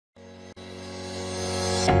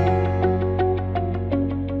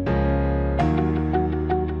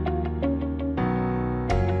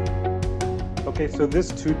Okay, so this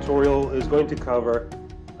tutorial is going to cover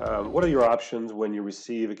what are your options when you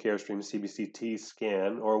receive a Carestream CBCT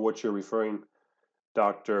scan, or what your referring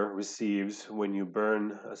doctor receives when you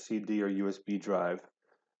burn a CD or USB drive.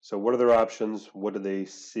 So what are their options? What do they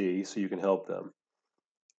see so you can help them?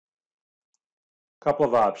 Couple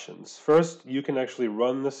of options. First, you can actually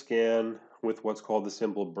run the scan with what's called the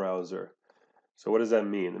simple browser. So what does that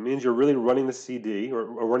mean? It means you're really running the CD or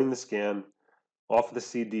running the scan off of the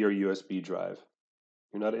CD or USB drive.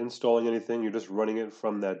 You're not installing anything, you're just running it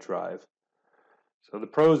from that drive. So the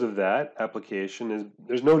pros of that application is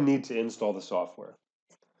there's no need to install the software.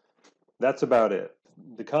 That's about it.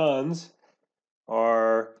 The cons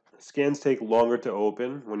are scans take longer to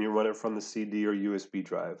open when you run it from the CD or USB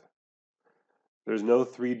drive. There's no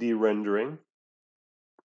 3D rendering.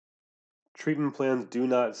 Treatment plans do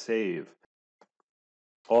not save.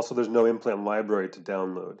 Also, there's no implant library to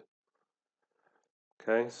download.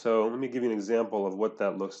 Okay, so let me give you an example of what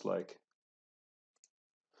that looks like.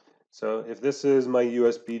 So if this is my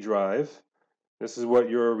USB drive, this is what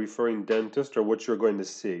your referring dentist or what you're going to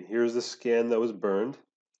see. Here's the scan that was burned.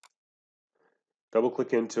 Double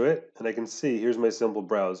click into it and I can see here's my simple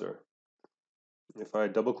browser. If I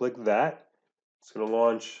double click that, it's going to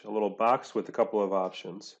launch a little box with a couple of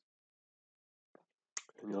options.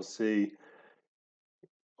 And you'll see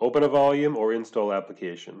open a volume or install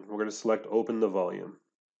application. We're going to select open the volume.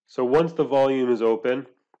 So once the volume is open,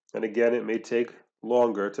 and again it may take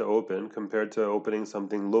longer to open compared to opening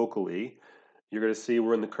something locally, you're going to see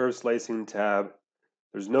we're in the curve slicing tab.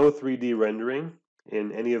 There's no 3D rendering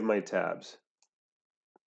in any of my tabs.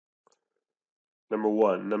 Number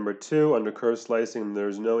one. Number two, under curve slicing,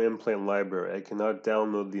 there's no implant library. I cannot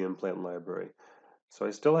download the implant library. So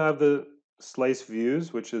I still have the slice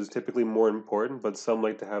views, which is typically more important, but some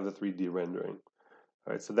like to have the 3D rendering.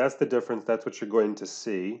 All right, so that's the difference. That's what you're going to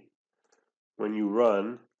see when you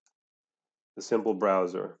run the simple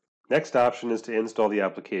browser. Next option is to install the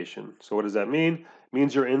application. So what does that mean? It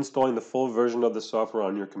means you're installing the full version of the software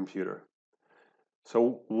on your computer.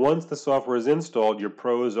 So once the software is installed, your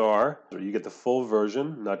pros are you get the full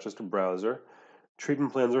version, not just a browser.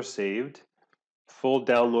 Treatment plans are saved, full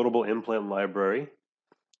downloadable implant library,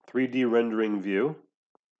 3D rendering view.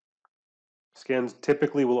 Scans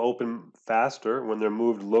typically will open faster when they're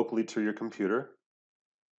moved locally to your computer.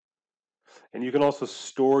 And you can also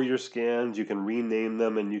store your scans, you can rename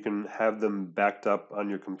them, and you can have them backed up on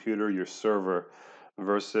your computer, your server,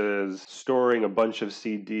 versus storing a bunch of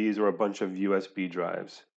CDs or a bunch of USB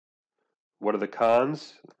drives. What are the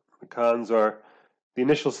cons? The cons are the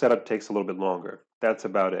initial setup takes a little bit longer. That's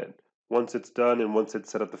about it. Once it's done and once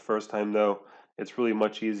it's set up the first time though, it's really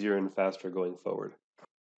much easier and faster going forward.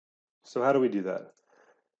 So how do we do that?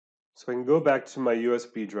 So I can go back to my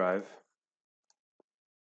USB drive,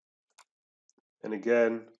 and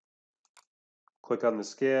again, click on the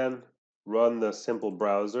scan, run the simple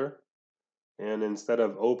browser, and instead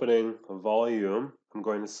of opening a volume, I'm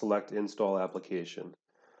going to select install application.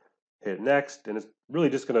 Hit next, and it's really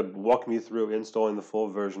just going to walk me through installing the full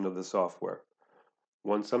version of the software.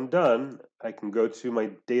 Once I'm done, I can go to my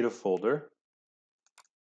data folder,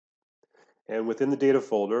 and within the data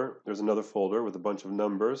folder, there's another folder with a bunch of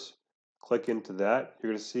numbers. Click into that.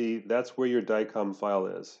 You're going to see that's where your DICOM file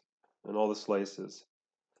is and all the slices.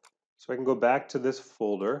 So I can go back to this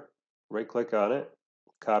folder, right-click on it,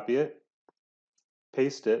 copy it,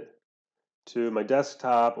 paste it to my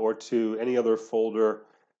desktop or to any other folder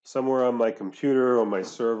somewhere on my computer or my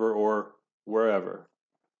server or wherever.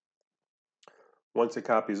 Once it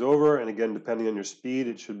copies over, and again, depending on your speed,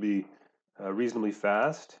 it should be reasonably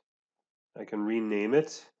fast. I can rename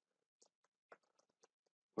it,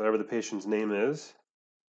 whatever the patient's name is.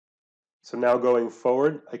 So now going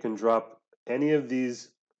forward, I can drop any of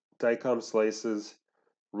these DICOM slices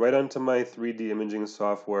right onto my 3D imaging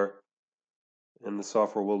software, and the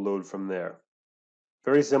software will load from there.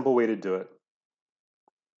 Very simple way to do it.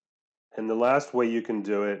 And the last way you can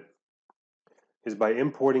do it is by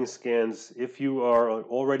importing scans. If you are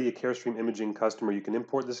already a Carestream imaging customer, you can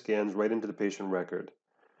import the scans right into the patient record.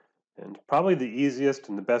 And probably the easiest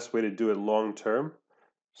and the best way to do it long term,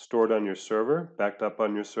 stored on your server, backed up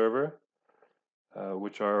on your server,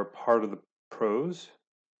 which are part of the pros.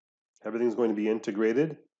 Everything's going to be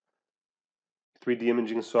integrated. 3D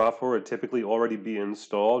imaging software would typically already be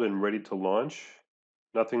installed and ready to launch.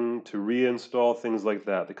 Nothing to reinstall, things like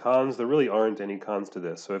that. The cons, there really aren't any cons to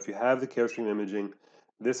this. So if you have the Carestream imaging,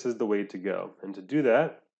 this is the way to go. And to do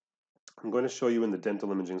that, I'm going to show you in the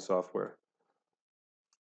dental imaging software.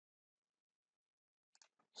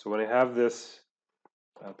 So when I have this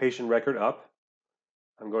patient record up,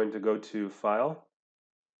 I'm going to go to File,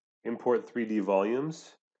 Import 3D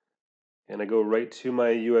Volumes, and I go right to my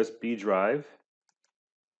USB drive,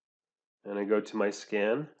 and I go to my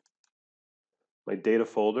scan, my data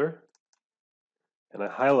folder, and I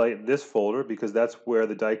highlight this folder because that's where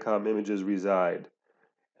the DICOM images reside,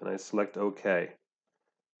 and I select OK.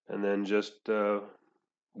 And then just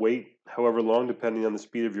wait however long depending on the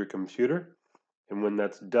speed of your computer, and when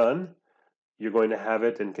that's done, you're going to have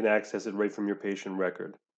it and can access it right from your patient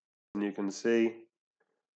record. And you can see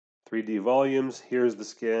 3D volumes. Here's the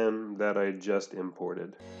scan that I just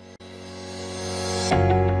imported.